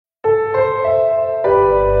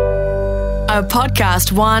A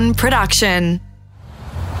Podcast One production.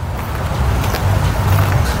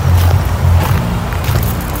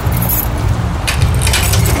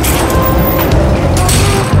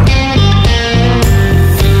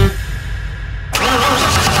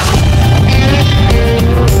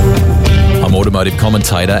 I'm automotive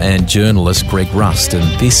commentator and journalist Greg Rust,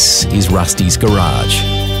 and this is Rusty's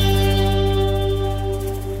Garage.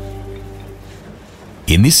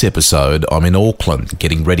 In this episode, I'm in Auckland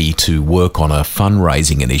getting ready to work on a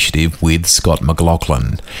fundraising initiative with Scott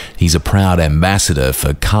McLaughlin. He's a proud ambassador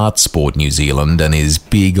for Kart Sport New Zealand and is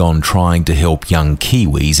big on trying to help young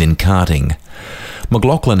Kiwis in karting.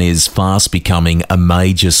 McLaughlin is fast becoming a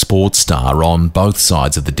major sports star on both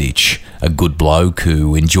sides of the ditch, a good bloke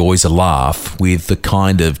who enjoys a laugh with the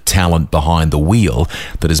kind of talent behind the wheel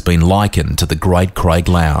that has been likened to the great Craig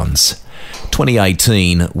Lowndes.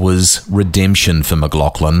 2018 was redemption for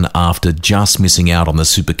McLaughlin after just missing out on the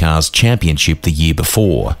Supercars Championship the year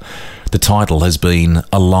before. The title has been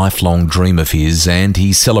a lifelong dream of his, and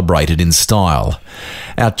he celebrated in style.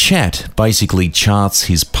 Our chat basically charts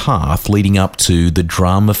his path leading up to the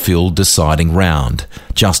drama-filled deciding round,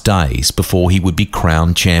 just days before he would be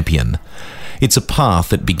crowned champion. It's a path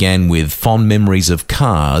that began with fond memories of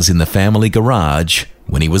cars in the family garage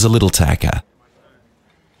when he was a little tacker.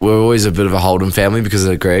 We're always a bit of a Holden family because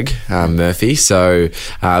of Greg Murphy, so it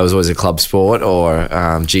was always a club sport or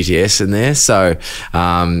GTS in there. So,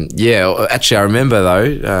 actually I remember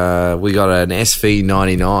though, we got an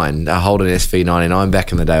SV99, a Holden SV99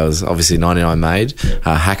 back in the day. It was obviously 99 made,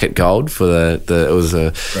 Hackett Gold for it was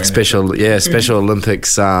a special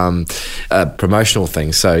Olympics promotional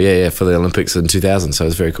thing. So for the Olympics in 2000, so it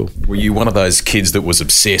was very cool. Were you one of those kids that was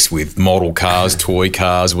obsessed with model cars, toy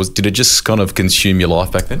cars? Did it just kind of consume your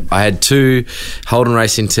life back then? I had two Holden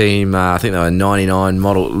racing team, I think they were 99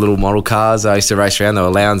 little model cars. I used to race around. They were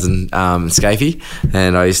Lowndes and Scafie,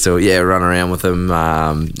 and I used to run around with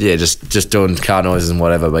them, just doing car noises and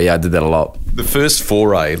whatever. But I did that a lot. The first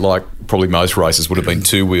foray, like probably most races, would have been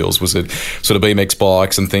two wheels. Was it sort of BMX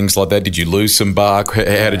bikes and things like that? Did you lose some bark?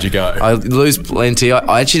 How did you go? I lose plenty.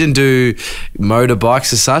 I actually didn't do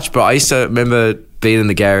motorbikes as such, but I used to remember being in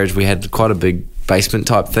the garage. We had quite a big basement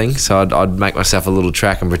type thing, so I'd make myself a little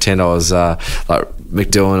track and pretend I was like Mick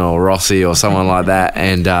Doohan or Rossi or someone like that,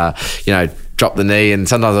 and drop the knee, and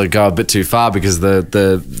sometimes I'd go a bit too far because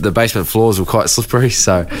the basement floors were quite slippery.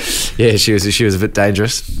 So she was a bit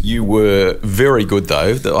dangerous. You were very good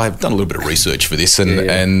though. I've done a little bit of research for this,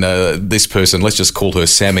 and this person, let's just call her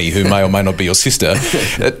Sammy, who may or may not be your sister,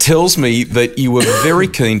 tells me that you were very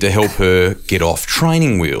keen to help her get off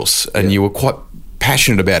training wheels, and you were quite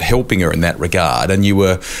passionate about helping her in that regard, and you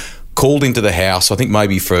were called into the house, I think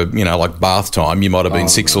maybe for, like bath time. You might have been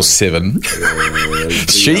 6 or 7.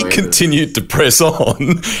 She continued to press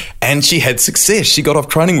on and she had success. She got off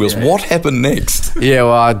training wheels. Yeah. What happened next?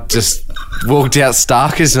 I just walked out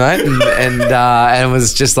Starkers, mate, and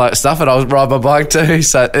was just like stuff it. I was riding my bike too,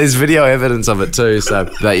 so there's video evidence of it too,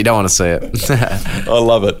 but you don't want to see it. I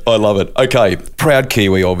love it. Okay, proud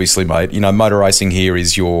Kiwi, obviously, mate. Motor racing here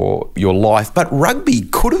is your life, but rugby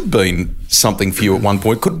could have been something for you at one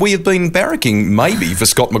point. Could we have been barracking maybe for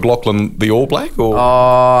Scott McLaughlin, the All Black? Or?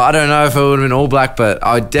 I don't know if it would have been All Black, but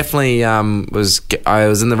I definitely was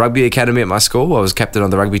in the rugby academy at my school. I was captain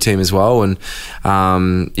on the rugby team as well, and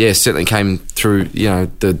certainly came through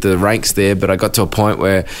the ranks there, but I got to a point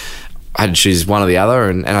where I had to choose one or the other,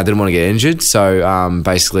 and I didn't want to get injured, so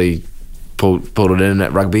basically pulled it in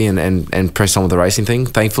at rugby and pressed on with the racing thing,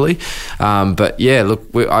 thankfully.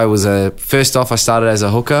 I was first off, I started as a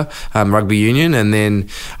hooker, rugby union, and then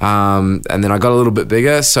I got a little bit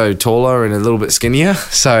bigger, so taller and a little bit skinnier.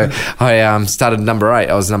 So I started number 8.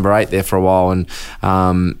 I was number 8 there for a while, and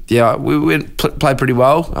we played pretty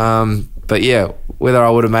well. But whether I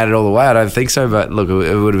would have made it all the way, I don't think so. But look,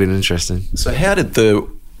 it would have been interesting. So how did the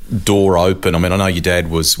door open? I mean, I know your dad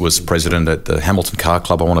was president at the Hamilton Car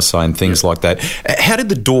Club, I want to say, and things like that. How did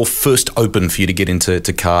the door first open for you to get into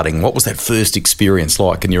karting? What was that first experience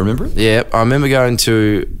like? Can you remember it? Yeah, I remember going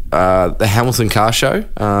to the Hamilton Car Show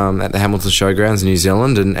at the Hamilton Showgrounds in New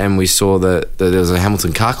Zealand, and we saw that there was a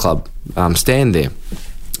Hamilton Car Club stand there.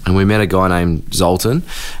 And we met a guy named Zoltan,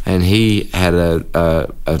 and he had a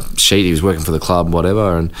sheet. He was working for the club,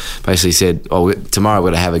 whatever, and basically said, tomorrow we're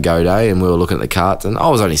going to have a go day, and we were looking at the karts. And I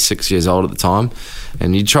was only 6 years old at the time,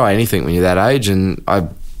 and you'd try anything when you're that age. And I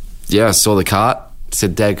saw the kart,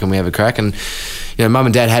 said, Dad, can we have a crack? And, Mum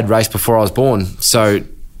and Dad had raced before I was born. So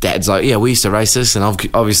Dad's like, we used to race this, and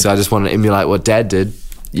obviously I just wanted to emulate what Dad did.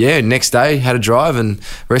 Next day, had a drive, and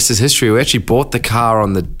rest is history. We actually bought the kart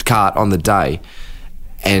on the day,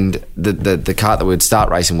 and the kart that we'd start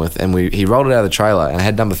racing with, and he rolled it out of the trailer, and I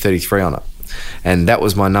had number 33 on it. And that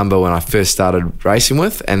was my number when I first started racing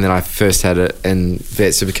with, and then I first had it in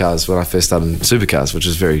Vet Supercars when I first started in Supercars, which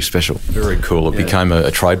was very special. Very cool. It became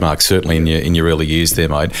a trademark, certainly in your early years there,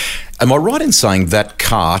 mate. Am I right in saying that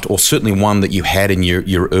kart, or certainly one that you had in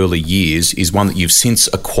your early years, is one that you've since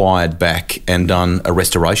acquired back and done a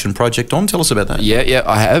restoration project on? Tell us about that. Yeah,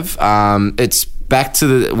 I have. It's back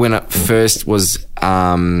to when it first was.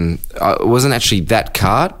 It wasn't actually that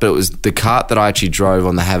kart, but it was the kart that I actually drove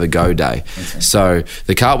on the Have a Go day. Okay. So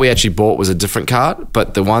the kart we actually bought was a different kart,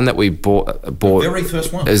 but the one that we bought the very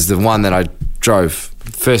first one is the one that I drove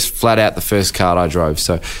first, flat out the first kart I drove.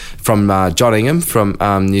 So from John Ingham from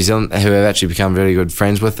New Zealand, who have actually become very good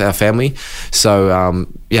friends with our family. So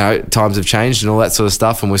times have changed and all that sort of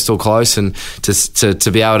stuff, and we're still close. And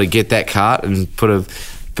to be able to get that kart and put a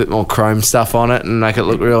bit more chrome stuff on it and make it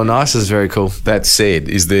look real nice is very cool. That said,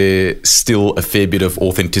 is there still a fair bit of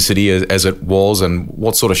authenticity as it was, and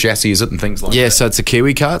what sort of chassis is it and things like that? Yeah, so it's a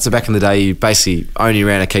Kiwi kart. So back in the day, you basically only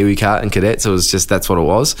ran a Kiwi kart in cadets. It was just, that's what it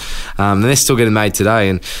was. And they're still getting made today,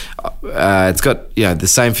 and it's got the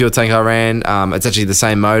same fuel tank I ran. It's actually the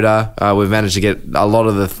same motor. We've managed to get a lot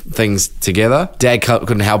of the things together. Dad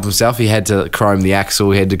couldn't help himself. He had to chrome the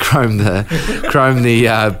axle. He had to chrome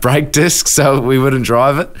the brake disc so we wouldn't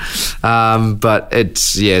drive it. But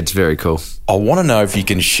it's very cool. I want to know if you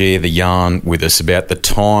can share the yarn with us about the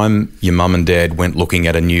time your mum and dad went looking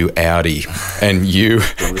at a new Audi, and you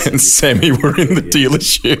and Sammy were in the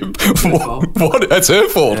dealership. What? That's her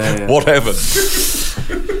fault. Yeah. What happened?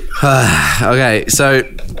 Okay, so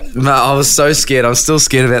I was so scared. I'm still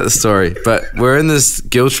scared about the story. But we're in this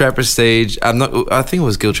Giltrap Prestige. I think it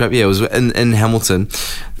was Giltrap. Yeah, it was in Hamilton,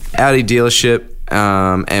 Audi dealership.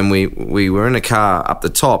 And we were in a car up the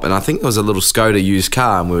top, and I think it was a little Skoda used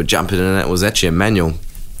car, and we were jumping in, and it was actually a manual.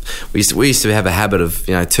 We used to have a habit of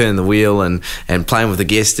turning the wheel and playing with the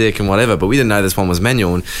gear stick and whatever, but we didn't know this one was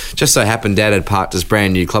manual. And just so happened, Dad had parked his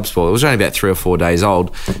brand new Club Sport. It was only about 3 or 4 days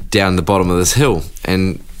old, down the bottom of this hill,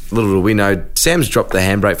 and little do we know, Sam's dropped the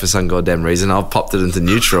handbrake for some goddamn reason. I've popped it into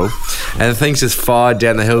neutral, and the thing's just fired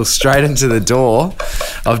down the hill straight into the door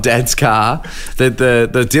of Dad's car. The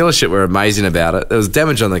dealership were amazing about it. There was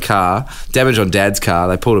damage on the car, damage on Dad's car.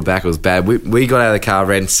 They pulled it back. It was bad. We got out of the car,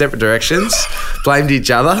 ran separate directions, blamed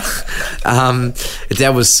each other. Dad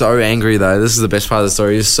was so angry, though. This is the best part of the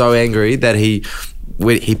story. He was so angry that he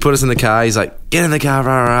put us in the car. He's like, get in the car,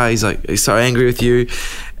 rah, rah. He's like, he's so angry with you.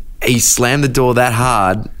 He slammed the door that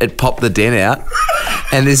hard, it popped the dent out,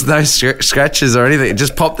 and there's no scratches or anything. It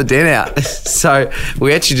just popped the dent out. So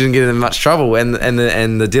we actually didn't get in much trouble, and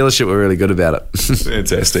the dealership were really good about it.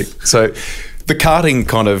 Fantastic. So the karting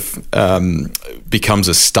kind of becomes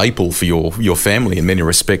a staple for your family in many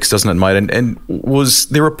respects, doesn't it, mate? And was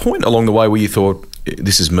there a point along the way where you thought,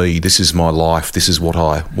 this is me, this is my life, this is what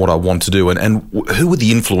I want to do, and who were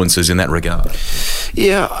the influences in that regard?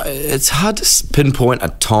 Yeah, it's hard to pinpoint a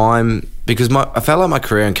time, because I felt like my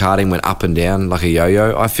career in karting went up and down like a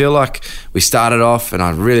yo-yo. I feel like we started off and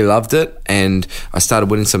I really loved it, and I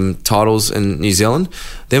started winning some titles in New Zealand.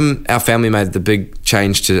 Then our family made the big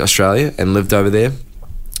change to Australia and lived over there.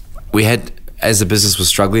 We had, as the business was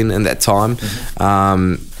struggling in that time,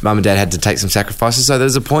 Mum and Dad had to take some sacrifices. So there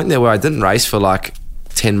was a point there where I didn't race for like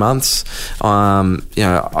 10 months.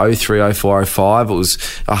 03, 04,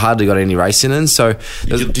 05, I hardly got any racing in. So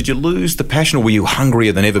did you lose the passion, or were you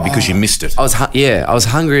hungrier than ever because you missed it? I was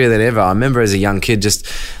hungrier than ever. I remember as a young kid,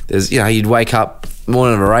 you'd wake up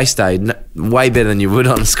morning of a race day way better than you would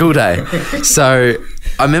on a school day. So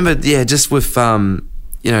I remember, just with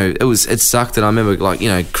it sucked, and I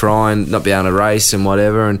remember crying, not being able to race and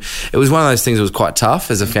whatever, and it was one of those things that was quite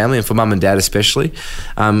tough as a family, and for Mum and Dad especially.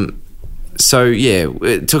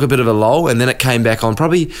 It took a bit of a lull, and then it came back on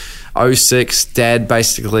probably 06. Dad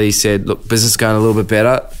basically said, look, business is going a little bit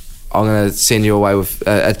better, I'm going to send you away with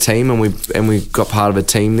a team, and we got part of a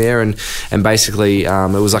team there, and basically it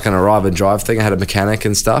was like an arrive and drive thing. I had a mechanic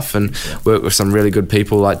and stuff, and worked with some really good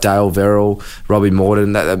people like Dale Verrill, Robbie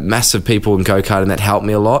Morton, that massive people in go-karting that helped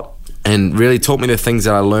me a lot, and really taught me the things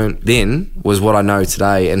that I learned then was what I know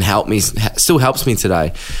today, and still helps me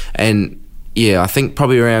today. And I think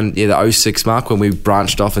probably around the 06 mark, when we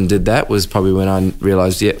branched off and did that, was probably when I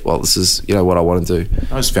realised, this is what I want to do.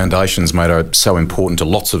 Those foundations, mate, are so important to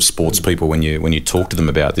lots of sports people when you talk to them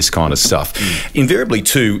about this kind of stuff. Invariably,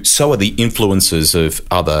 too, so are the influences of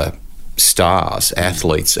other stars,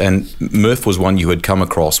 athletes, and Murph was one you had come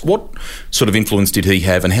across. What sort of influence did he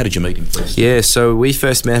have, and how did you meet him first? Yeah, so we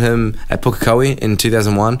first met him at Pukekohe in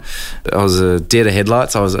 2001. I was a deer to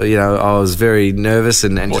headlights. I was very nervous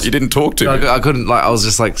and What, you didn't talk to him? I couldn't, I was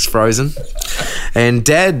just frozen. And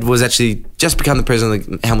Dad was actually just become the president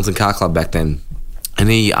of the Hamilton Car Club back then. And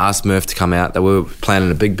he asked Murph to come out. They were planning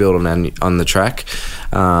a big build on the track,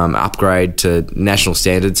 upgrade to national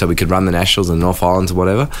standards so we could run the nationals in the North Islands or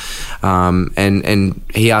whatever. And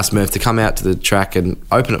he asked Murph to come out to the track and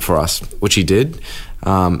open it for us, which he did.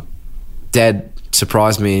 Dad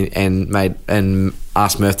surprised me and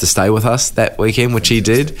asked Murph to stay with us that weekend, which he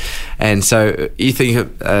did. And so you think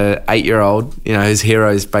an 8-year-old, his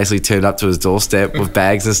heroes basically turned up to his doorstep with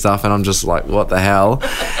bags and stuff, and I'm just like, what the hell?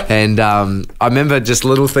 And I remember just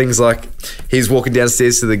little things like he's walking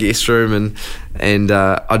downstairs to the guest room and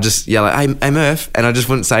I'd just yell, hey Murph, and I just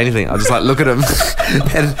wouldn't say anything. I'd just look at him.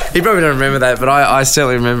 And he probably don't remember that, but I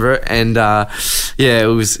certainly remember it. And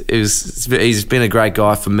he's been a great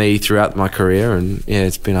guy for me throughout my career, and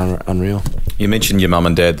it's been unreal. You mentioned your mum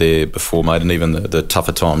and dad there before, mate, and even the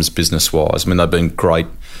tougher times business-wise. I mean, they've been great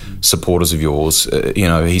supporters of yours.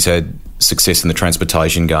 He's had success in the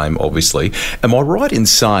transportation game, obviously. Am I right in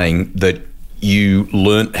saying that you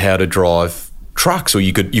learnt how to drive trucks, or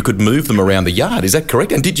you could move them around the yard? Is that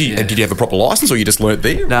correct? And did you have a proper license, or you just learnt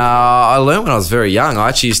there? No, I learnt when I was very young. I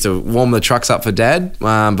actually used to warm the trucks up for Dad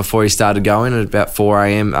before he started going at about 4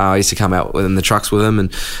 a.m. I used to come out in the trucks with him,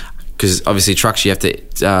 and because obviously trucks you have to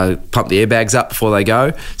pump the airbags up before they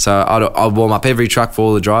go. So I'd warm up every truck for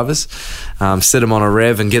all the drivers, set them on a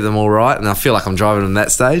rev and get them all right, and I feel like I'm driving them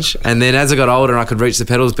that stage. And then as I got older and I could reach the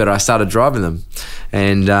pedals better, I started driving them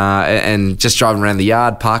and just driving around the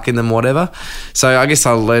yard, parking them, whatever. So I guess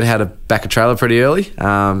I learned how to back a trailer pretty early,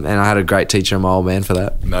 and I had a great teacher and my old man for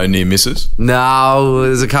that. No near misses? No,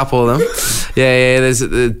 there's a couple of them. Yeah, there's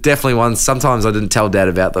definitely ones. Sometimes I didn't tell Dad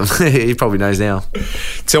about them. He probably knows now.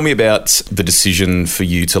 Tell me about the decision for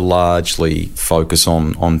you to largely focus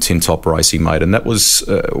on tin top racing, mate, and that was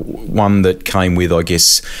one that came with, I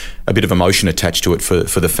guess, a bit of emotion attached to it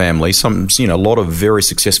for the family. A lot of very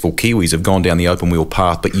successful Kiwis have gone down the open wheel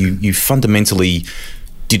path, but you fundamentally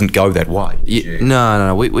didn't go that way.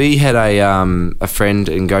 No. We had a friend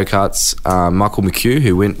in go-karts, Michael McHugh,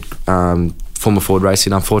 who went Formula Ford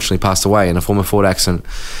racing, unfortunately passed away in a Formula Ford accident.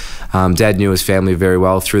 Dad knew his family very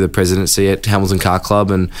well through the presidency at Hamilton Car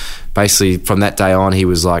Club, and basically from that day on he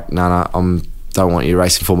was like, no, I don't want you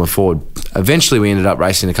racing Formula Ford. Eventually we ended up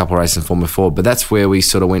racing a couple of races in Formula Ford, but that's where we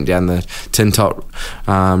sort of went down the tin top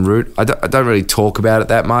route. I don't really talk about it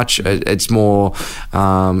that much. It's more,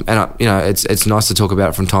 it's nice to talk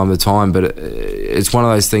about it from time to time, but it's one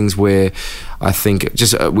of those things where I think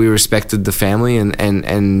just we respected the family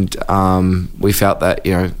and we felt that,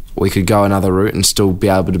 we could go another route and still be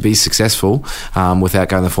able to be successful without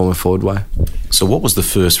going the Formula Ford way. So what was the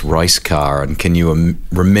first race car, and can you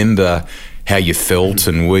remember how you felt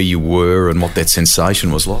and where you were and what that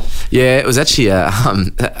sensation was like? Yeah, it was actually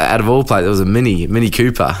out of all places, it was a Mini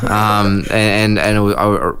Cooper, and it was,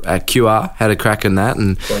 a QR had a crack in that,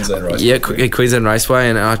 and Queensland Raceway. Yeah, Queensland Raceway,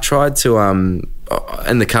 and I tried to in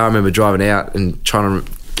the car. I remember driving out and trying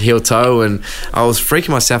to heel toe, and I was freaking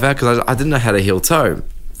myself out because I didn't know how to heel toe.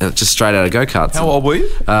 Just straight out of go-karts. How old were you?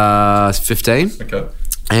 15. Okay.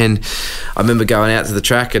 And I remember going out to the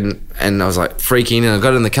track and I was like freaking, and I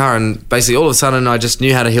got in the car and basically all of a sudden I just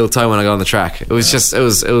knew how to heel toe when I got on the track. It was just, it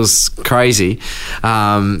was crazy,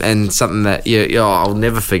 and something that I'll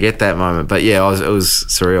never forget that moment. But yeah, it was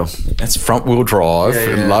surreal. That's front wheel drive,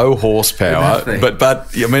 low horsepower, but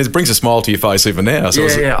I mean it brings a smile to your face even now. So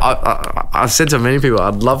I've said to many people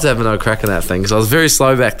I'd love to have another crack in that thing because I was very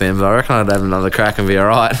slow back then, but I reckon I'd have another crack and be all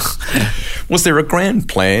right. Was there a grand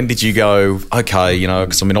plan? Did you go, okay,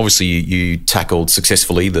 because I mean obviously you tackled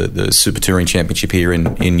successfully the Super Touring Championship here in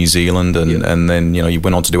New Zealand, and then you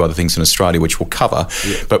went on to do other things in Australia, which we'll cover.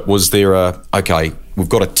 Yep. But was there we've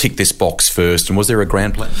got to tick this box first, and was there a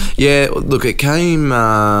grand plan? Yeah, look, it came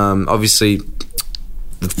obviously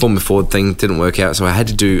the Formula Ford thing didn't work out, so I had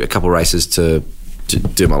to do a couple of races to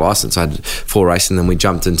do my license. I had 4 races, and then we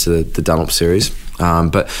jumped into the Dunlop series.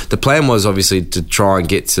 But the plan was obviously to try and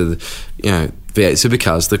get to V8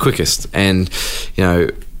 supercars the quickest, and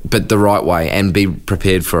but the right way, and be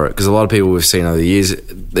prepared for it, because a lot of people we've seen over the years,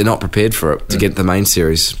 they're not prepared for it to get the main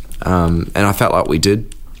series, and I felt like we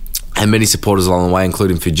did. And many supporters along the way,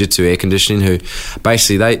 including Fujitsu Air Conditioning, who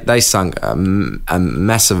basically they sunk a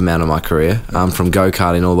massive amount of my career, from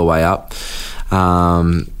go-karting all the way up. For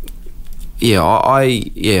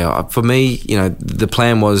me, the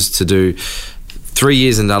plan was to do 3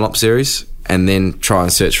 years in Dunlop series and then try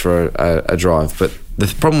and search for a drive. But the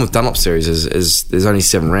problem with Dunlop Series is there's only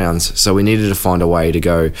 7 rounds, so we needed to find a way to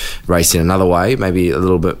go racing another way, maybe a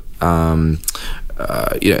little bit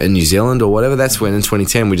in New Zealand or whatever. That's when in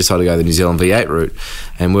 2010 we decided to go the New Zealand V8 route,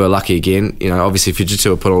 and we were lucky again. Obviously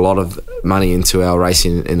Fujitsu put a lot of money into our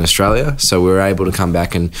racing in Australia, so we were able to come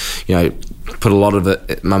back and put a lot of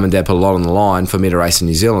it. Mum and Dad put a lot on the line for me to race in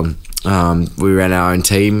New Zealand. We ran our own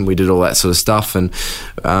team, we did all that sort of stuff, and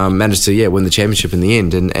managed to win the championship in the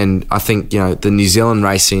end. And I think the New Zealand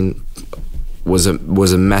racing was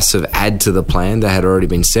a massive add to the plan that had already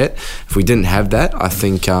been set. If we didn't have that, I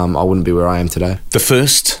think I wouldn't be where I am today. The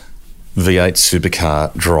first V8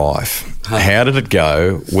 supercar drive, how did it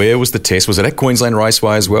go? Where was the test? Was it at Queensland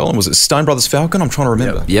Raceway as well? And was it Stone Brothers Falcon? I'm trying to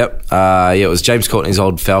remember. Yep. It was James Courtney's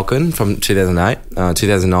old Falcon from 2008.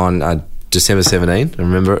 2009, December 17. I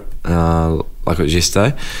remember it like it was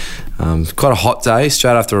yesterday. Quite a hot day,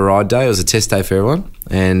 straight after a ride day. It was a test day for everyone.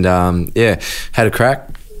 And had a crack.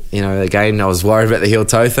 Again, I was worried about the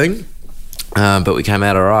heel-toe thing, but we came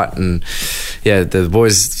out all right. And the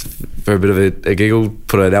boys, for a bit of a giggle,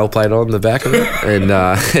 put an L plate on the back of it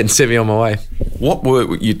and sent me on my way. What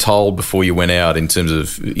were you told before you went out in terms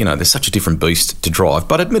of, there's such a different beast to drive,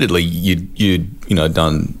 but admittedly you'd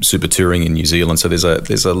done super touring in New Zealand, so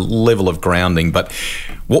there's a level of grounding. But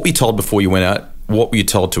what were you told before you went out? What were you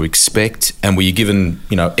told to expect? And were you given,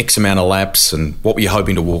 X amount of laps? And what were you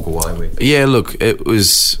hoping to walk away with? Yeah, look, it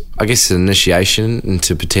was, I guess, an initiation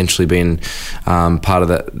into potentially being part of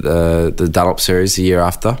the Dunlop Series the year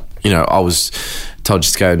after. I was told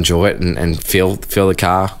just to go enjoy it and feel the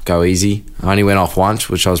car, go easy. I only went off once,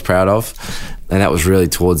 which I was proud of, and that was really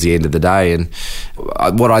towards the end of the day. And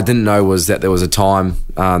what I didn't know was that there was a time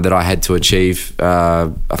that I had to achieve.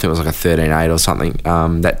 I think it was like a 13.8 or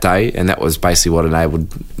something that day, and that was basically what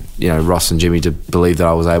enabled Ross and Jimmy to believe that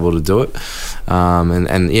I was able to do it.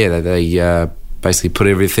 They basically put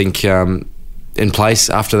everything in place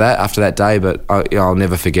after that day. But I'll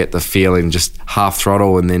never forget the feeling, just half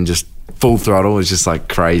throttle and then just full throttle. Was just like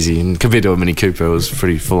crazy, and compared to a Mini Cooper, it was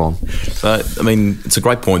pretty full on. It's a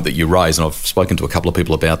great point that you raise, and I've spoken to a couple of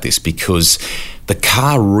people about this, because the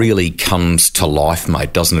car really comes to life,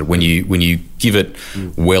 mate, doesn't it? When you give it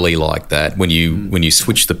welly like that, when you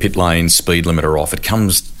switch the pit lane speed limiter off, it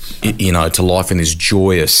comes to life in this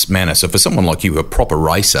joyous manner. So for someone like you, a proper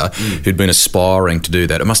racer who'd been aspiring to do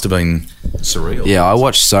that, it must have been surreal. Yeah, I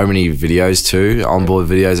watched so many videos too, onboard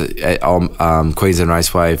videos at Queensland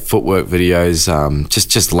Raceway, footwork videos,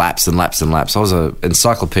 just laps and laps and laps. I was an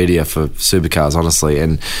encyclopedia for supercars, honestly,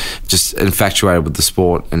 and just infatuated with the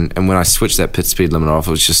sport. And when I switched that pit speed limiter off,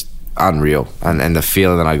 it was just unreal. And the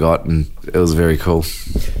feeling that I got, and it was very cool.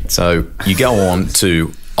 So you go on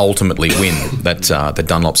to ultimately win the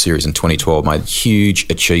Dunlop Series in 2012, mate. Huge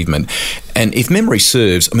achievement. And if memory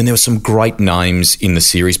serves, there were some great names in the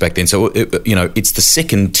series back then. So, it's the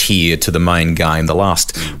second tier to the main game, the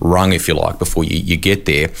last rung, if you like, before you get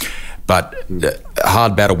there. But a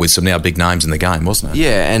hard battle with some now big names in the game, wasn't it?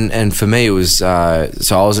 Yeah, and for me it was, so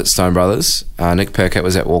I was at Stone Brothers, Nick Percat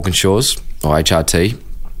was at Walkinshaws, or HRT,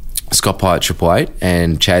 Scott Pye at 888,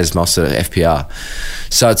 and Chaz Moss at FPR.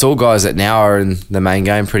 So it's all guys that now are in the main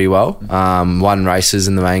game pretty well, won races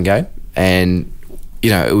in the main game, and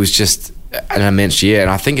it was just an immense year. And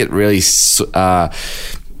I think it really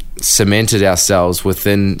cemented ourselves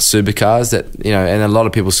within supercars that, and a lot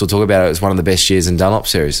of people still talk about it as one of the best years in Dunlop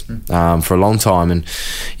Series for a long time. And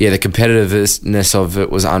the competitiveness of it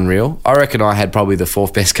was unreal. I reckon I had probably the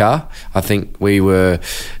 4th best car. I think we were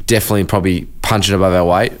definitely probably punching above our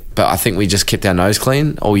weight, but I think we just kept our nose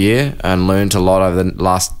clean all year and learned a lot over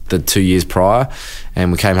the 2 years prior,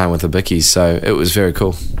 and we came home with the bickies, so it was very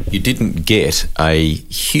cool. You didn't get a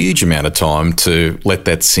huge amount of time to let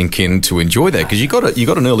that sink in, to enjoy that, because you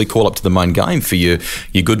got an early call up to the main game for your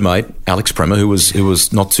good mate Alex Premer, who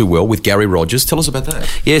was not too well, with Gary Rogers. Tell us about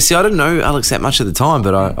that. Yeah, see, I didn't know Alex that much at the time,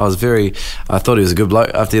 but I thought he was a good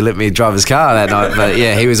bloke after he let me drive his car that night. But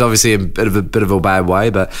yeah, he was obviously in a bit of a bad way.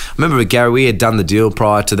 But I remember with Gary, we had done the deal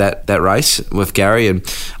prior to that race with Gary, and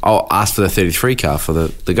I asked for the 33 car for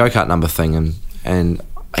the go-kart number thing, and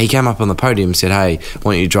he came up on the podium and said, "Hey,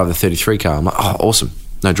 why don't you drive the 33 car?" I'm like, "Oh, awesome,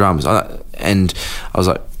 no dramas." And I was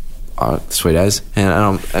like, "Oh, sweet as."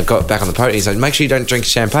 And I got back on the podium. He's like, "Make sure you don't drink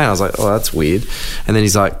champagne." I was like, "Oh, that's weird." And then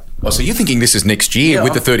he's like, "Oh, so you're thinking this is next year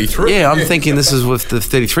with the 33?" Yeah, I'm thinking this is with the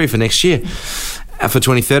 33 for next year, for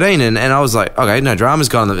 2013. And I was like, "Okay, no dramas."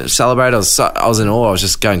 Got on the celebrate. I was in awe. I was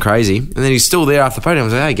just going crazy. And then he's still there after the podium. I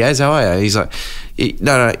was like, "Hey, Gaz, how are you?" He's like,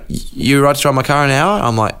 "No, you right to drive my car in an hour?"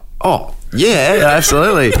 I'm like, "Oh, Yeah,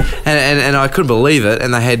 absolutely. And I couldn't believe it.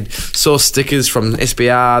 And they had source stickers from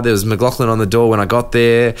SBR. There was McLaughlin on the door when I got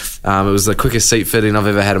there. It was the quickest seat fitting I've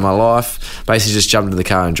ever had in my life. Basically just jumped in the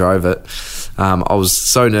car and drove it. I was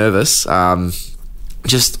so nervous. I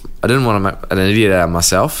didn't want to make an idiot out of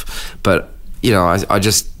myself. But, I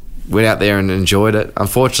just went out there and enjoyed it.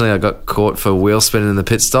 Unfortunately, I got caught for wheel spinning in the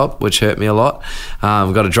pit stop, which hurt me a lot.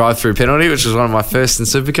 Got a drive-through penalty, which was one of my first in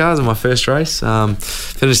supercars in my first race.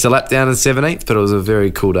 Finished a lap down in 17th, but it was a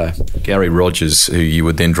very cool day. Gary Rogers, who you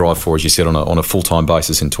would then drive for, as you said, on a full-time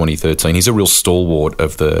basis in 2013, he's a real stalwart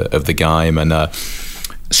of the game and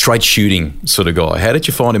straight shooting sort of guy. How did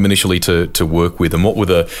you find him initially to work with, and what were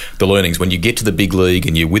the learnings when you get to the big league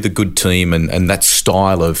and you're with a good team and that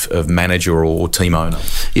style of manager or team owner?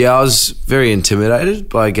 Yeah, I was very intimidated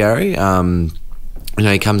by Gary.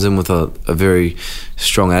 He comes in with a very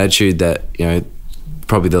strong attitude that,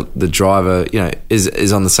 probably the driver,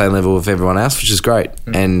 is on the same level with everyone else, which is great.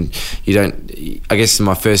 And I guess in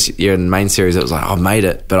my first year in the main series, it was like, I made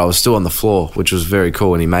it, but I was still on the floor, which was very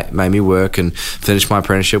cool. And he made me work and finish my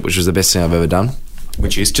apprenticeship, which was the best thing I've ever done.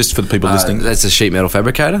 Which is, just for the people listening? That's a sheet metal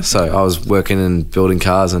fabricator. So I was working and building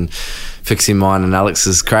cars and fixing mine and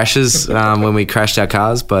Alex's crashes when we crashed our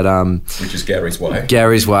cars. But which is Gary's way.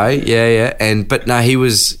 Gary's way, yeah. But no, he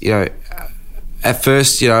was, at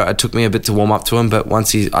first, it took me a bit to warm up to him, but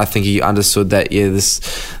once I think he understood that,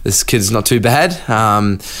 this kid's not too bad.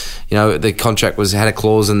 The contract had a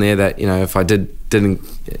clause in there that, if I didn't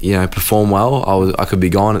perform well, I could be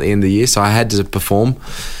gone at the end of the year. So I had to perform.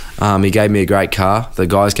 He gave me a great car. The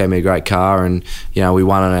guys gave me a great car, and we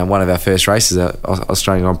won on one of our first races at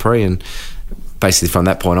Australian Grand Prix. And basically from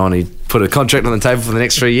that point on, he put a contract on the table for the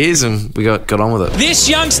next 3 years, and we got on with it. This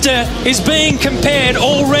youngster is being compared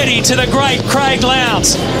already to the great Craig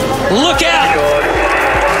Lowndes. Look out!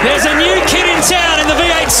 There's a new kid in town in the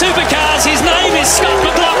V8 Supercars. His name is Scott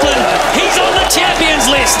McLaughlin. He's on the champions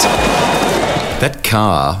list. That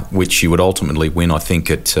car, which you would ultimately win, I think,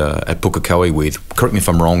 at Pukekohe with, correct me if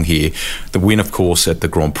I'm wrong here, the win, of course, at the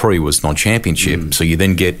Grand Prix was non-championship. So you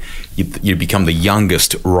then you become the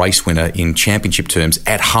youngest race winner in championship terms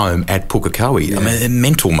at home at Pukekohe. Yeah. I mean,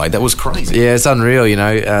 mental, mate. That was crazy. Yeah, it's unreal,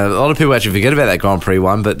 A lot of people actually forget about that Grand Prix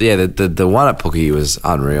one, but yeah, the one at Pukekohe was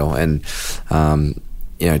unreal. And,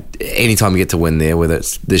 anytime you get to win there, whether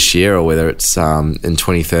it's this year or whether it's in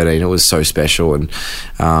 2013, it was so special.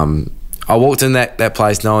 And, I walked in that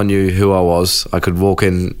place, no one knew who I was. I could walk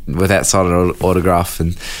in without signing an autograph,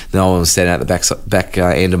 and no one was standing at the back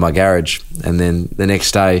end of my garage. And then the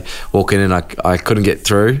next day, walking in, I couldn't get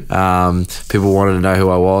through. People wanted to know who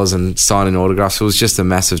I was and signing autographs. It was just a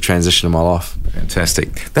massive transition in my life.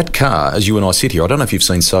 Fantastic. That car, as you and I sit here, I don't know if you've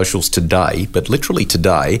seen socials today, but literally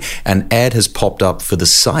today, an ad has popped up for the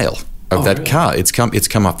sale of that car. It's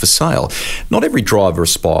come up for sale. Not every driver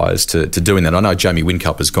aspires to doing that. I know Jamie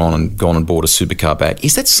Whincup has gone and bought a supercar back.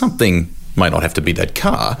 Is that something, may not have to be that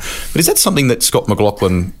car, but is that something that Scott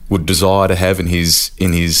McLaughlin would desire to have in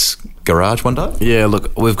his garage one day? Yeah,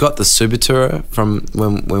 look, we've got the Super Tourer from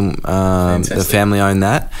when the family owned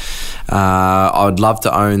that. I would love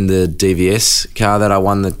to own the DVS car that I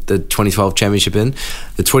won the 2012 championship in.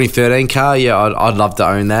 The 2013 car, I'd love to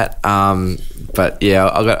own that. But yeah,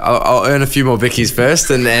 I'll earn a few more Vickies first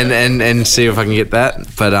and see if I can get that.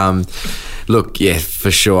 But look, yeah, for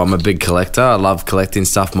sure, I'm a big collector. I love collecting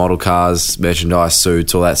stuff, model cars, merchandise,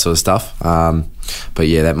 suits, all that sort of stuff. But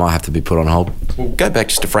yeah, that might have to be put on hold. Well, go back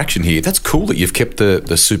just a fraction here. That's cool that you've kept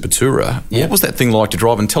the Super Tourer. Yeah. What was that thing like to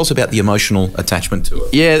drive? And tell us about the emotional attachment to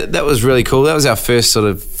it. Yeah, that was really cool. That was our first sort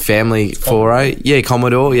of family foray. Yeah,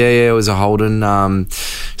 Commodore. Yeah, it was a Holden.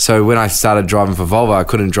 So when I started driving for Volvo, I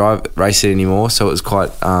couldn't race it anymore, so it was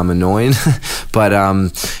quite annoying. But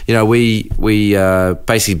we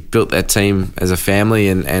basically built that team as a family,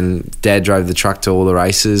 and Dad drove the truck to all the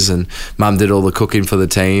races, and Mum did all the cooking for the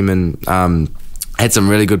team, and had some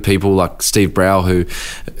really good people like Steve Brow, who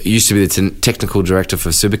used to be the technical director for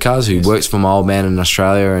Supercars, who works for my old man in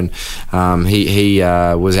Australia, and he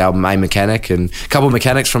was our main mechanic, and a couple of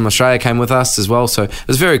mechanics from Australia came with us as well, so it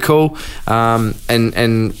was very cool.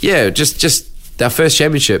 And yeah, just our first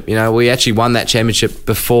championship, we actually won that championship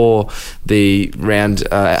before the round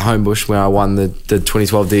at Homebush, where I won the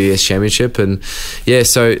 2012 DVS championship. And yeah,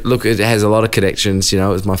 so look, it has a lot of connections. It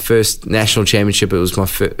was my first national championship. It was my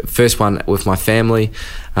first one with my family.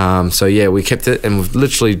 So yeah, we kept it, and we've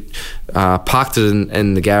literally parked it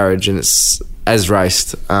in the garage, and it's as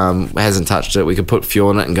raced. Hasn't touched it. We could put fuel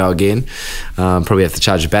in it and go again. Probably have to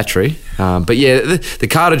charge a battery. But yeah, the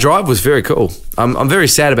car to drive was very cool. I'm very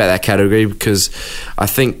sad about that category, because I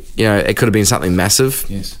think it could have been something massive.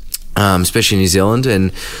 Yes. especially in New Zealand,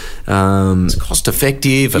 and it's cost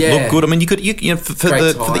effective. It looked good. I mean, for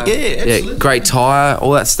the great tyre,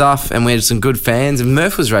 all that stuff, and we had some good fans. And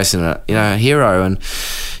Murph was racing it, a hero, and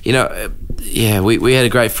we had a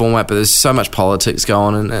great format, but there's so much politics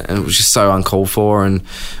going on, and it was just so uncalled for, and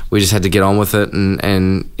we just had to get on with it.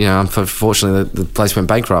 And unfortunately, the place went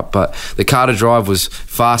bankrupt. But the car to drive was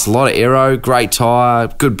fast, a lot of aero, great tyre,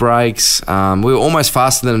 good brakes. We were almost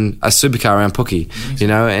faster than a supercar around Pookie,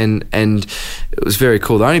 and it was very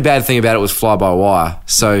cool. The only bad thing about it was fly by wire,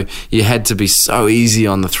 so you had to be so easy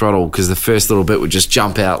on the throttle because the first little bit would just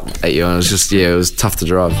jump out at you, and it was tough to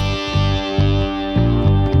drive.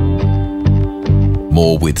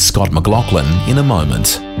 More with Scott McLaughlin in a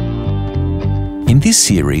moment. In this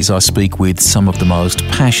series, I speak with some of the most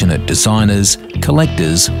passionate designers,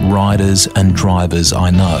 collectors, riders and drivers I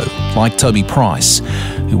know, like Toby Price,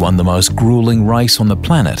 who won the most gruelling race on the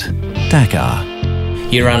planet, Dakar.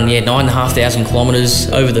 You run 9,500 kilometres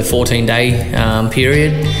over the 14-day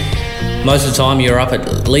period. Most of the time you're up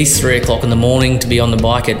at least 3 o'clock in the morning to be on the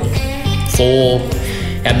bike at 4.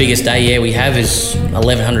 Our biggest day we have is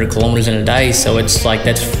 1,100 kilometres in a day, so it's like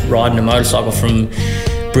that's riding a motorcycle from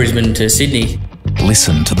Brisbane to Sydney.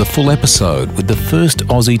 Listen to the full episode with the first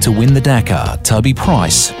Aussie to win the Dakar, Toby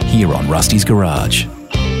Price, here on Rusty's Garage.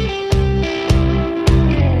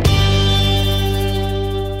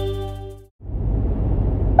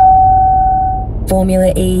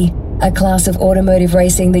 Formula E, a class of automotive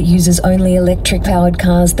racing that uses only electric-powered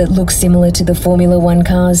cars that look similar to the Formula One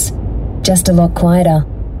cars, just a lot quieter.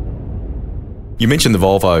 You mentioned the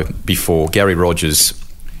Volvo before. Gary Rogers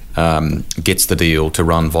gets the deal to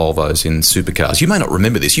run Volvos in supercars. You may not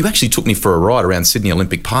remember this. You actually took me for a ride around Sydney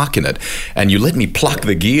Olympic Park in it, and you let me pluck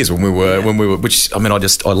the gears when we were, which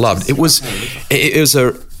I loved. It was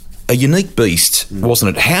a unique beast,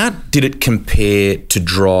 wasn't it? How did it compare to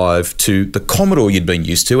drive to the Commodore you'd been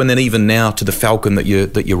used to, and then even now to the Falcon that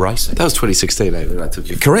you're racing? That was 2016, that I took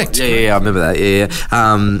you. Correct. Yeah, I remember that. Yeah.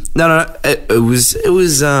 It was.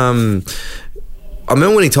 I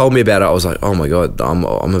remember when he told me about it, I was like, oh my God, I'm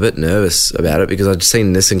a bit nervous about it because I'd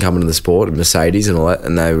seen Nissan come into the sport and Mercedes and all that,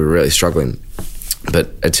 and they were really struggling.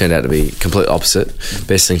 But it turned out to be complete opposite.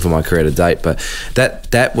 Best thing for my career to date. But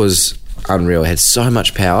that was unreal. It had so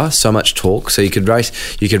much power, so much torque, so you could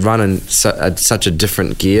run in such a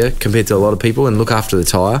different gear compared to a lot of people and look after the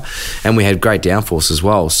tyre, and we had great downforce as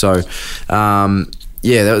well. So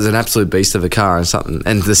that was an absolute beast of a car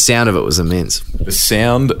and the sound of it was immense. The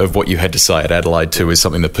sound of what you had to say at Adelaide too is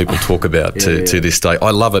something that people talk about to this day. I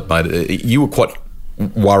love it, mate. You were quite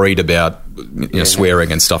worried about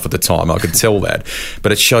swearing and stuff at the time. I could tell that,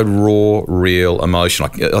 but it showed raw, real emotion.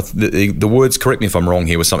 The words, correct me if I'm wrong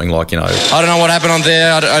here, was something like, I don't know what happened on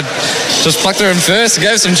there. I just plucked her in first and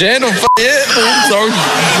gave some jam.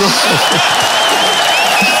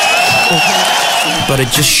 But it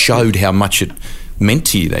just showed how much it meant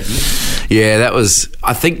to you that year. Yeah, that was,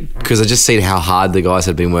 I think, because I just seen how hard the guys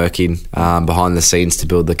had been working behind the scenes to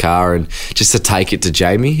build the car, and just to take it to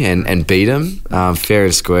Jamie and beat him fair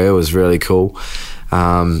and square was really cool.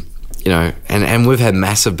 And we've had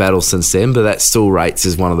massive battles since then, but that still rates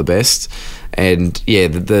as one of the best. And yeah,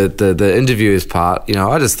 the interviewers part,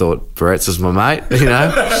 I just thought Barrett's was my mate,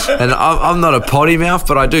 and I'm not a potty mouth,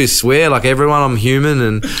 but I do swear like everyone. I'm human,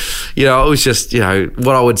 and it was just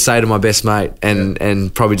what I would say to my best mate,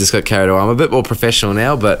 and probably just got carried away. I'm a bit more professional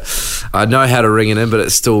now, but I know how to ring it in, but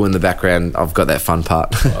it's still in the background. I've got that fun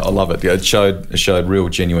part. I love it. It showed real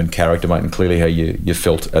genuine character, mate, and clearly how you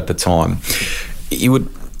felt at the time. You would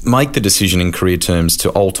make the decision in career terms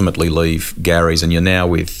to ultimately leave Gary's, and you're now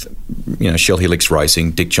with Shell Helix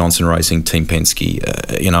Racing, Dick Johnson Racing, Team Penske,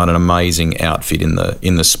 an amazing outfit in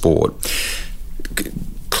the sport.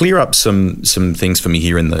 Clear up some things for me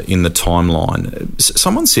here in the timeline.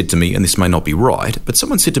 Someone said to me, and this may not be right, but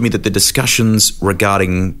someone said to me that the discussions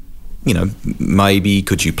regarding maybe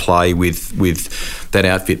could you play with that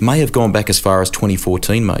outfit may have gone back as far as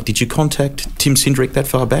 2014, mate. Did you contact Tim Cindric that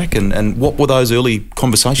far back? And what were those early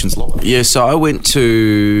conversations like? Yeah, so I went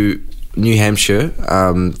to New Hampshire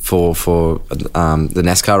for the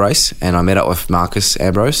NASCAR race, and I met up with Marcus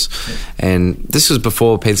Ambrose. And this was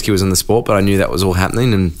before Penske was in the sport, but I knew that was all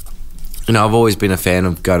happening. And I've always been a fan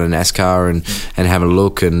of going to NASCAR and having a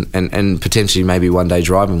look and potentially maybe one day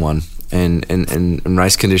driving one. And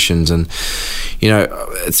race conditions, and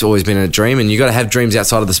it's always been a dream, and you got to have dreams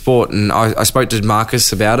outside of the sport. And I spoke to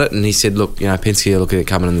Marcus about it, and he said, look, Penske are looking at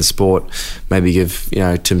coming in the sport, maybe give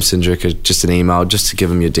Tim Cindric just an email just to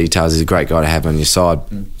give him your details. He's a great guy to have on your side.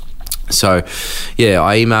 So I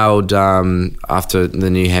emailed after the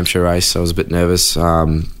New Hampshire race. I was a bit nervous. I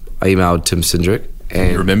emailed Tim Cindric,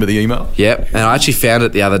 And You remember the email? Yep, and I actually found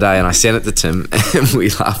it the other day and I sent it to Tim and we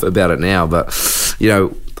laugh about it now. But, you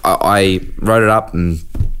know, I wrote it up and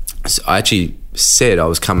I actually said I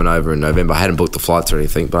was coming over in November. I hadn't booked the flights or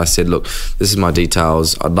anything, but I said, look, this is my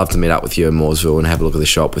details. I'd love to meet up with you in Mooresville and have a look at the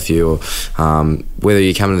shop with you, or whether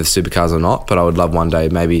you're coming to the supercars or not, but I would love one day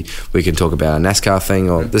maybe we can talk about a NASCAR thing,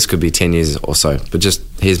 or this could be 10 years or so, but just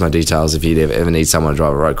here's my details if you'd ever need someone to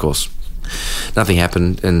drive a road course. Nothing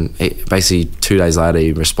happened, and basically 2 days later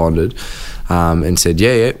he responded and said,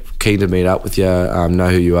 yeah, keen to meet up with you, know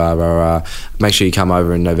who you are, or make sure you come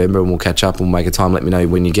over in November and we'll catch up and we'll make a time, let me know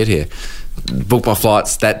when you get here. Booked my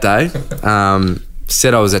flights that day,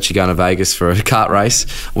 said I was actually going to Vegas for a kart race,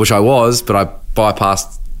 which I was, but I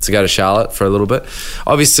bypassed to go to Charlotte for a little bit.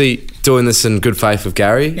 Obviously doing this in good faith with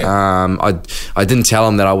Gary. I didn't tell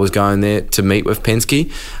him that I was going there to meet with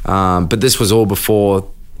Penske, but this was all before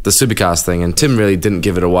the supercars thing, and Tim really didn't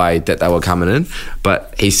give it away that they were coming in,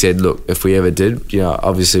 but he said, look, if we ever did, you know,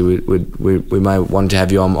 obviously we may want to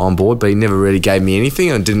have you on board, but he never really gave me anything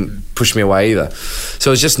and didn't push me away either. So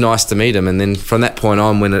it was just nice to meet him, and then from that point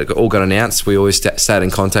on, when it all got announced, we always stayed in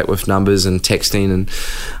contact with numbers and texting, and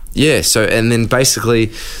and then basically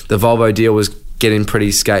the Volvo deal was getting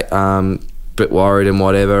pretty bit worried and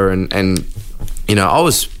whatever, and you know, I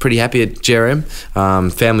was pretty happy at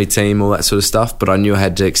GRM, family team, all that sort of stuff, but I knew I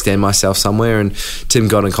had to extend myself somewhere, and Tim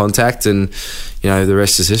got in contact, and, you know, the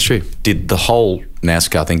rest is history. Did the whole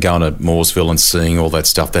NASCAR thing, going to Mooresville and seeing all that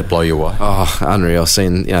stuff, that blow you away? Oh, unreal.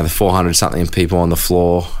 Seeing, you know, the 400-something people on the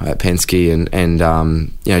floor at Penske, and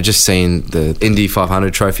you know, just seeing the Indy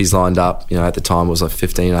 500 trophies lined up. You know, at the time it was like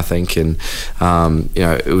 15, I think, and you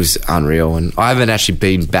know, it was unreal. And I haven't actually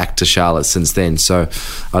been back to Charlotte since then, so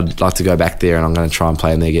I'd like to go back there, and I'm going to try and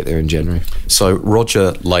play in there, get there in January. So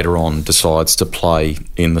Roger later on decides to play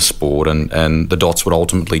in the sport, and the dots would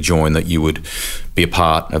ultimately join that you would be a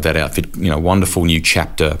part of that outfit. You know, wonderful new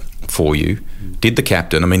chapter for you. Did the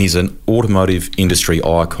captain, I mean, he's an automotive industry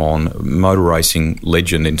icon, motor racing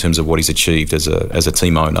legend in terms of what he's achieved as a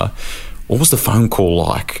team owner. What was the phone call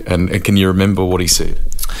like? And can you remember what he said?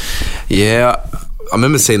 Yeah, I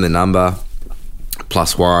remember seeing the number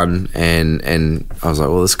 +1, and I was like,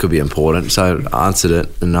 well, this could be important. So I answered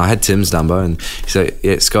it, and I had Tim's number, and he said,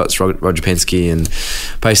 yeah, Scott, it's Roger Penske. And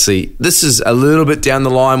basically, this is a little bit down the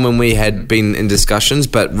line when we had been in discussions,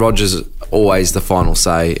 but Roger's always the final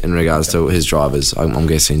say in regards to his drivers, I'm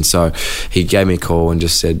guessing. So he gave me a call and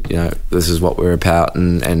just said, you know, this is what we're about,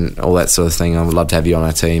 and all that sort of thing. I would love to have you on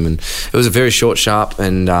our team. And it was a very short, sharp,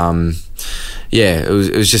 and yeah, it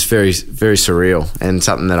was just very, very surreal, and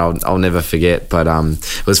something that I'll never forget. But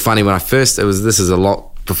it was funny when this is a lot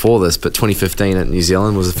before this, but 2015 at New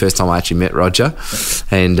Zealand was the first time I actually met Roger,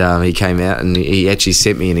 and he came out and he actually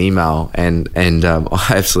sent me an email, and I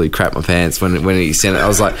absolutely crapped my pants when he sent it. I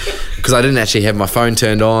was like, because I didn't actually have my phone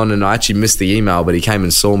turned on, and I actually missed the email, but he came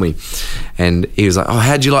and saw me, and he was like, oh,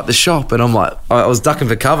 how'd you like the shop? And I'm like, I was ducking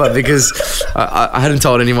for cover because I hadn't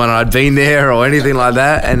told anyone I'd been there or anything like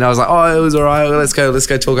that, and I was like, oh, it was all right, let's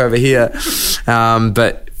go talk over here.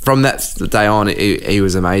 But from that day on, he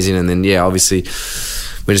was amazing. And then, yeah, obviously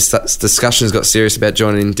when discussions got serious about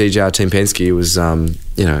joining DJR Team Penske, it was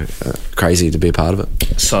crazy to be a part of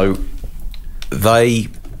it. So they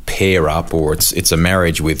pair up, or it's a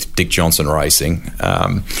marriage with Dick Johnson Racing,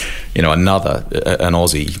 another an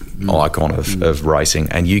Aussie icon of racing,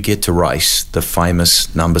 and you get to race the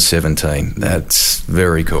famous number 17. That's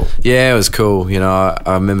very cool. Yeah, it was cool. You know,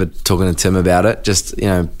 I remember talking to Tim about it, just, you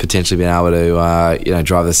know, potentially being able to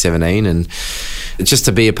drive the 17, and just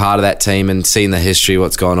to be a part of that team and seeing the history,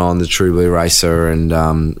 what's gone on, the True Blue Racer,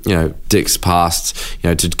 and Dick's past,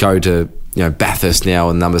 to go to Bathurst now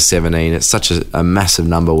with number 17. It's such a massive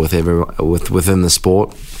number within the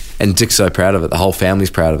sport, and Dick's so proud of it. The whole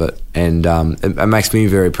family's proud of it, and it makes me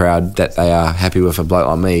very proud that they are happy with a bloke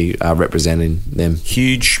like me representing them.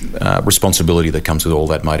 Huge responsibility that comes with all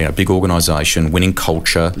that, mate. A big organisation, winning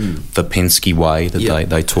culture, the Penske way that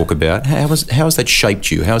they talk about. How has that shaped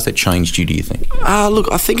you? How has that changed you, do you think? Look,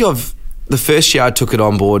 I think the first year I took it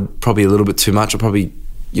on board probably a little bit too much. I probably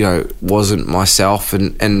wasn't myself,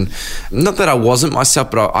 and not that I wasn't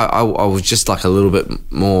myself, but I was just like a little bit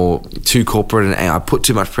more too corporate, and I put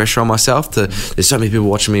too much pressure on myself. There's so many people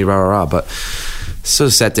watching me, but sort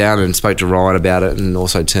of sat down and spoke to Ryan about it, and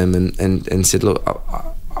also Tim, and said, look,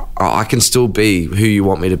 I can still be who you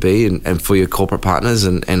want me to be, and for your corporate partners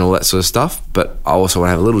and all that sort of stuff, but I also want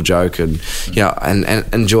to have a little joke and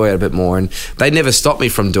enjoy it a bit more. And they never stopped me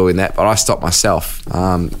from doing that, but I stopped myself,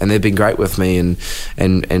 and they've been great with me,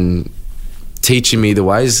 and teaching me the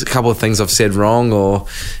ways. A couple of things I've said wrong, or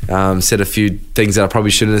said a few things that I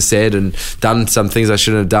probably shouldn't have said, and done some things I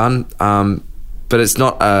shouldn't have done. But it's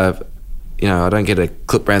not I don't get a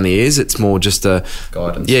clip around the ears. It's more just a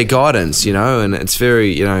guidance. Yeah, guidance. And it's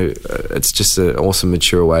very, it's just an awesome,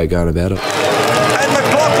 mature way of going about it. And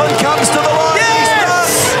McLaughlin comes to the line.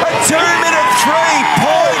 Yes! A 2-minute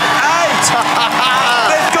 3.8.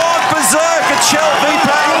 They've gone berserk at Shelby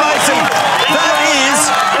Power Racing.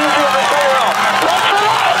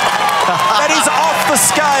 That is off the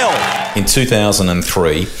scale. In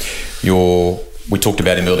 2003, we talked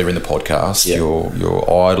about him earlier in the podcast. Yeah.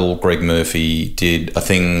 Your idol, Greg Murphy, did a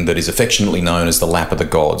thing that is affectionately known as the Lap of the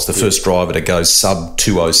Gods, the first driver to go sub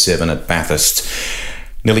 207 at Bathurst.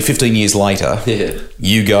 Nearly 15 years later,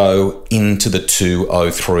 you go into the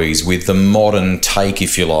 203s with the modern take,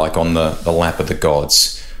 if you like, on the Lap of the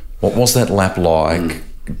Gods. What was that lap like?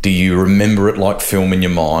 Do you remember it like film in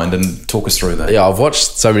your mind? And talk us through that. Yeah, I've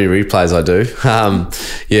watched so many replays. I do.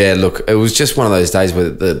 Look, it was just one of those days where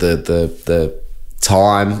the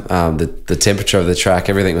time, the temperature of the track,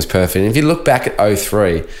 everything was perfect. And if you look back at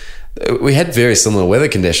 03, we had very similar weather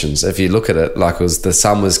conditions. If you look at it, like the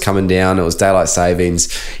sun was coming down, it was daylight savings,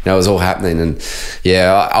 it was all happening. And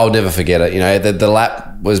I'll never forget it. The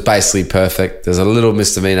lap was basically perfect. There's a little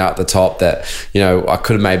misdemeanor at the top that, I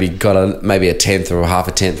could have maybe got a tenth or half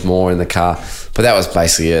a tenth more in the car. But that was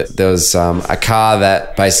basically it. There was a car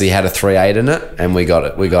that basically had a 3.8 in it, and we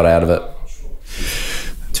got out of it.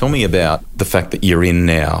 Tell me about the fact that you're in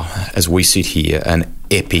now, as we sit here, an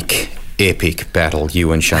epic battle,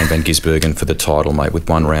 you and Shane Van Gisbergen for the title, mate, with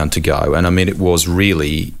 1 round to go. And I mean, it was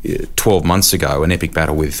really 12 months ago, an epic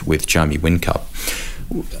battle with Jamie Whincup.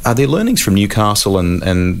 Are there learnings from Newcastle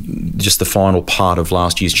and just the final part of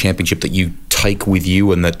last year's championship that you take with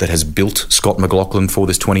you and that has built Scott McLaughlin for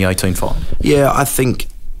this 2018 fight? Yeah, I think,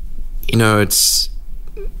 it's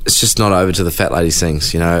just not over to the fat lady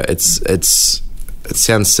things. It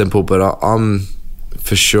sounds simple, but I'm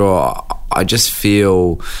for sure, I just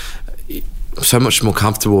feel so much more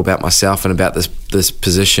comfortable about myself and about this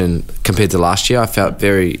position compared to last year. I felt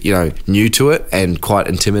very, new to it and quite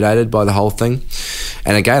intimidated by the whole thing.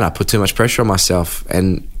 And again, I put too much pressure on myself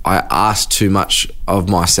and I asked too much of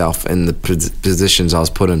myself in the positions I was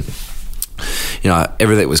put in.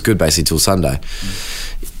 Everything was good basically till Sunday.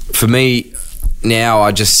 For me, now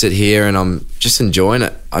I just sit here and I'm just enjoying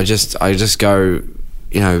it. I just go,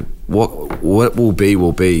 what will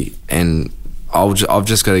be, and I've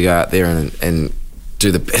just got to go out there and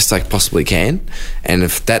do the best I possibly can. And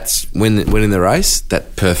if that's winning the race, that's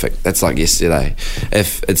perfect. That's like yesterday.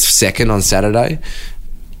 If it's second on Saturday,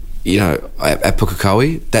 at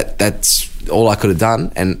Pukekohe, that's all I could have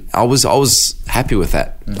done, and I was happy with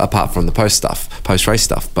that. Apart from the post race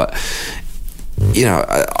stuff, but.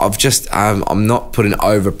 I'm not putting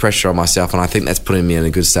over pressure on myself, and I think that's putting me in a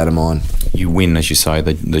good state of mind. You win, as you say,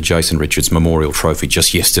 the Jason Richards Memorial Trophy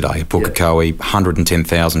just yesterday at Pukekohe.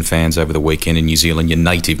 110,000 fans over the weekend in New Zealand. Your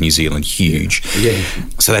native New Zealand, huge. Yeah.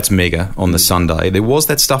 So that's mega on the Sunday. There was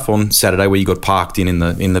that stuff on Saturday where you got parked in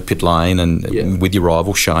the pit lane and with your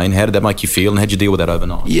rival Shane. How did that make you feel, and how'd you deal with that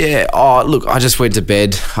overnight? Yeah. Oh, look, I just went to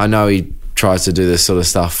bed. I know he tries to do this sort of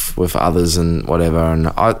stuff with others and whatever,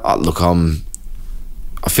 and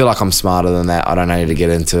I feel like I'm smarter than that. I don't need to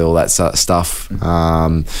get into all that stuff.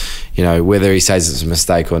 Whether he says it's a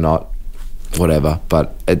mistake or not, whatever.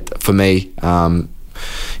 But for me,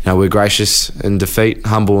 we're gracious in defeat,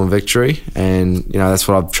 humble in victory. And, that's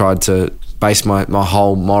what I've tried to base my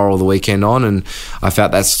whole moral of the weekend on. And I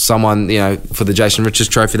felt that's someone, for the Jason Richards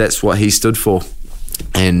Trophy, that's what he stood for.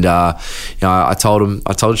 And, I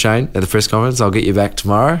told Shane at the press conference, I'll get you back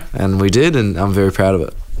tomorrow. And we did, and I'm very proud of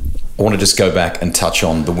it. I want to just go back and touch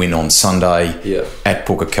on the win on Sunday at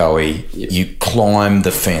Pukekohe. You climbed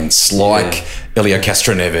the fence like Elio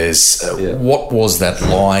Castroneves. What was that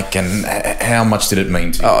like, and how much did it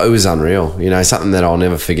mean to you? Oh, it was unreal. Something that I'll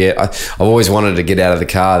never forget. I've always wanted to get out of the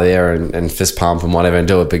car there and fist pump and whatever and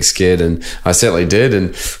do a big skid, and I certainly did.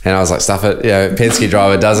 And I was like, stuff it. Penske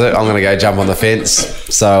driver does it. I'm going to go jump on the fence.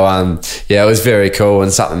 So, it was very cool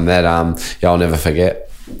and something that I'll never forget.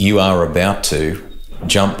 You are about to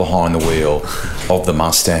jump behind the wheel of the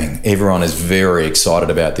Mustang. Everyone is very excited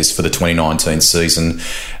about this for the 2019 season.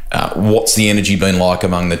 What's the energy been like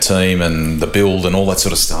among the team and the build and all that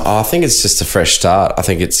sort of stuff? I think it's just a fresh start. I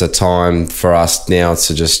think it's a time for us now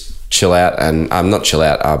to just chill out and not chill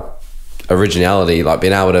out, originality, like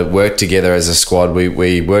being able to work together as a squad.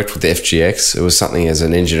 We worked with the FGX. It was something as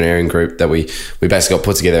an engineering group that we basically got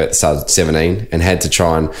put together at the start of 17 and had to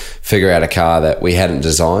try and figure out a car that we hadn't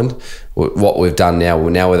designed. What we've done now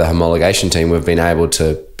with a homologation team, we've been able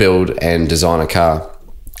to build and design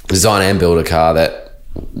and build a car that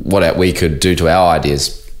what we could do to our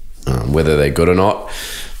ideas. Whether they're good or not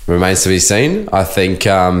remains to be seen, I think,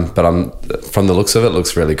 but from the looks of it,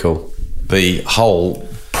 looks really cool. The whole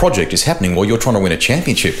project is happening while you're trying to win a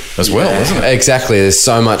championship as well, isn't it? Exactly. There's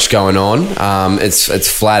so much going on.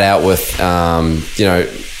 It's flat out with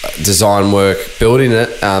design work, building it,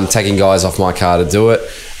 taking guys off my car to do it.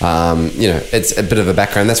 It's a bit of a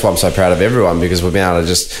background. That's why I'm so proud of everyone, because we've been able to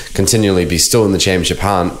just continually be still in the championship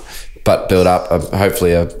hunt, but build up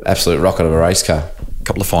hopefully a absolute rocket of a race car. A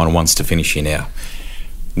couple of final ones to finish here now.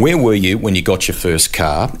 Where were you when you got your first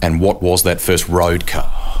car, and what was that first road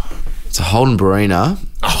car? It's a Holden Barina.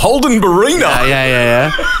 A Holden Barina?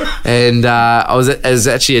 Yeah. And it was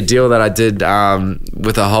actually a deal that I did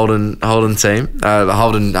with a Holden team, the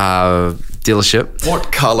Holden dealership.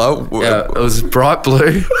 What colour? It was bright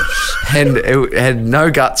blue, and it had no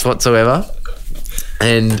guts whatsoever.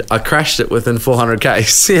 And I crashed it within 400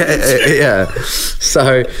 k's. Yeah.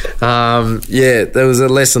 So, there was a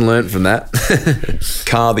lesson learned from that.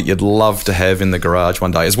 Car that you'd love to have in the garage one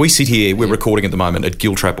day. As we sit here, we're recording at the moment at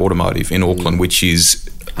Giltrap Automotive in Auckland, which is,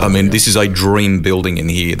 this is a dream building in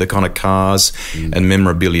here. The kind of cars and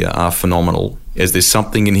memorabilia are phenomenal. Is there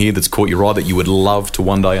something in here that's caught your eye that you would love to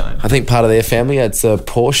one day own? I think part of their family, it's a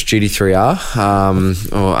Porsche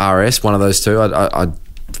GT3R or RS, one of those two. I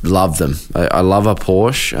love them. I love a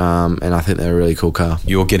Porsche, and I think they're a really cool car.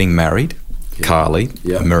 You're getting married, Carly,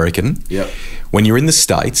 American. Yep. When you're in the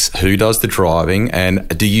States, who does the driving? And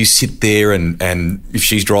do you sit there and if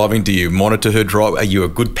she's driving, do you monitor her drive? Are you a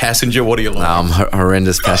good passenger? What are you like? I'm a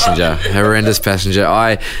horrendous passenger.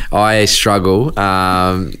 I struggle.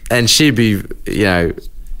 And she'd be,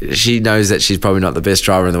 she knows that she's probably not the best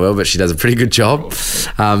driver in the world, but she does a pretty good job.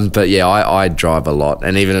 But yeah, I drive a lot.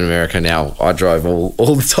 And even in America now, I drive all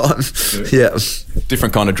the time. Yeah.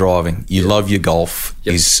 Different kind of driving. You love your golf.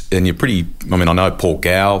 Yep. And you're pretty, I know Paul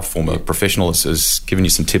Gow, former professional, has given you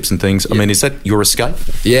some tips and things. Yep. Is that your escape?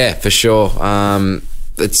 Yeah, for sure.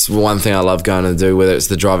 It's one thing I love going to do, whether it's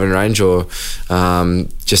the driving range or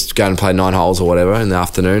just going to play 9 holes or whatever in the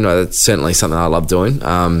afternoon. It's certainly something I love doing.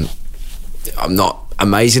 I'm not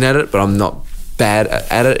amazing at it, but I'm not bad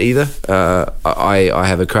at it either. I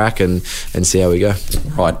have a crack and see how we go.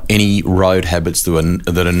 Right. Any road habits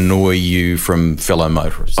that annoy you from fellow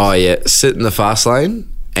motorists? Oh yeah, sit in the fast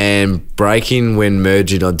lane and braking when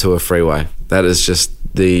merging onto a freeway. That is just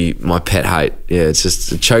my pet hate. Yeah,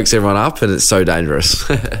 it chokes everyone up and it's so dangerous.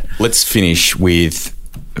 Let's finish with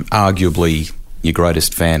arguably your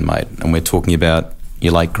greatest fan, mate, and we're talking about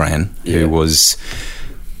your late Gran, who was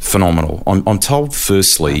phenomenal. I'm told,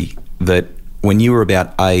 firstly, that when you were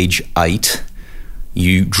about age 8,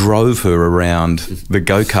 you drove her around the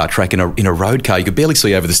go-kart track in a road car. You could barely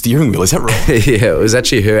see over the steering wheel. Is that right? Yeah, it was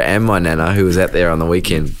actually her and my nana who was out there on the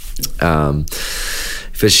weekend.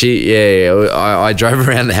 But I drove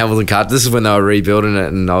around the Hamilton kart. This is when they were rebuilding it,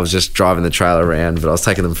 and I was just driving the trailer around, but I was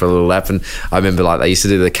taking them for a little lap. And I remember they used to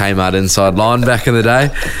do the Kmart inside line back in the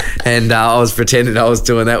day, and I was pretending I was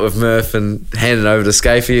doing that with Murph and handing over to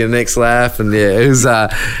Scafey in the next lap. And it was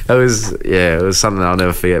something I'll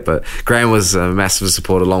never forget. But Gran was a massive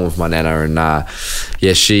support along with my nana, and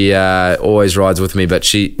she always rides with me. But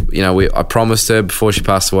I promised her before she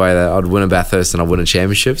passed away that I'd win a Bathurst and I'd win a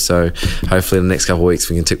championship. So hopefully in the next couple of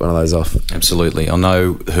weeks we can tick one of those off. Absolutely. I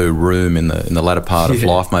know her room in the latter part of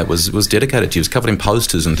life, mate, was dedicated to you. It was covered in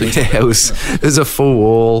posters and things. Yeah, it was a full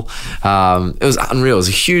wall. It was unreal. It was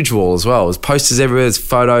a huge wall as well. It was posters everywhere. There's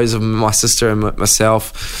photos of my sister and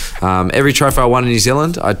myself. Every trophy I won in New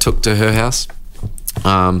Zealand, I took to her house.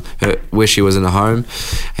 Where she was in a home,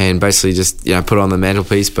 and basically just put it on the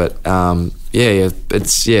mantelpiece. But she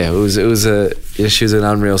was an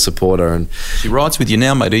unreal supporter, and she rides with you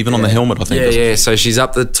now, mate, even on the helmet, I think. Yeah. So she's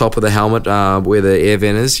up the top of the helmet where the air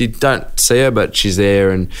vent is. You don't see her, but she's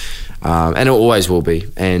there, and it always will be.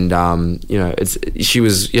 And she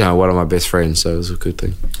was one of my best friends, so it was a good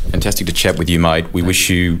thing. Fantastic to chat with you, mate. We wish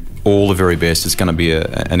you all the very best. It's going to be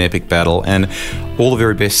an epic battle, and all the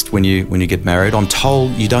very best when you get married. I'm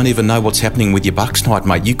told you don't even know what's happening with your Bucks night,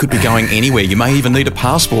 mate. You could be going anywhere. You may even need a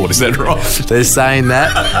passport. Is that right? They're saying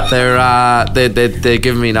that. They're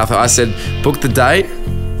giving me nothing. I said book the date,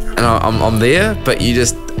 and I'm there. But I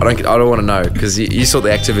don't want to know, because you sort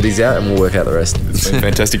the activities out and we'll work out the rest. It's been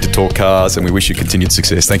fantastic to talk cars, and we wish you continued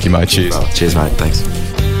success. Thank you, mate. Cheers. Cheers, mate. Thanks.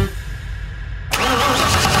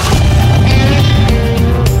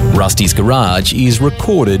 Rusty's Garage is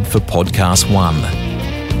recorded for Podcast One.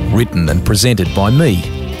 Written and presented by me,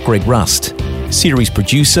 Greg Rust. Series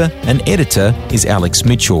producer and editor is Alex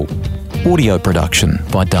Mitchell. Audio production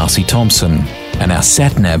by Darcy Thompson. And our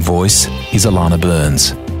sat-nav voice is Alana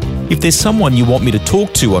Burns. If there's someone you want me to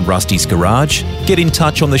talk to on Rusty's Garage, get in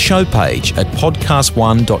touch on the show page at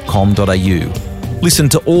podcast1.com.au. Listen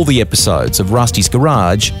to all the episodes of Rusty's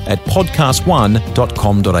Garage at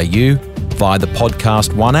podcast1.com.au, via the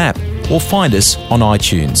Podcast One app, or find us on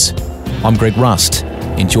iTunes. I'm Greg Rust.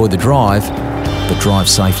 Enjoy the drive, but drive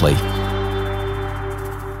safely.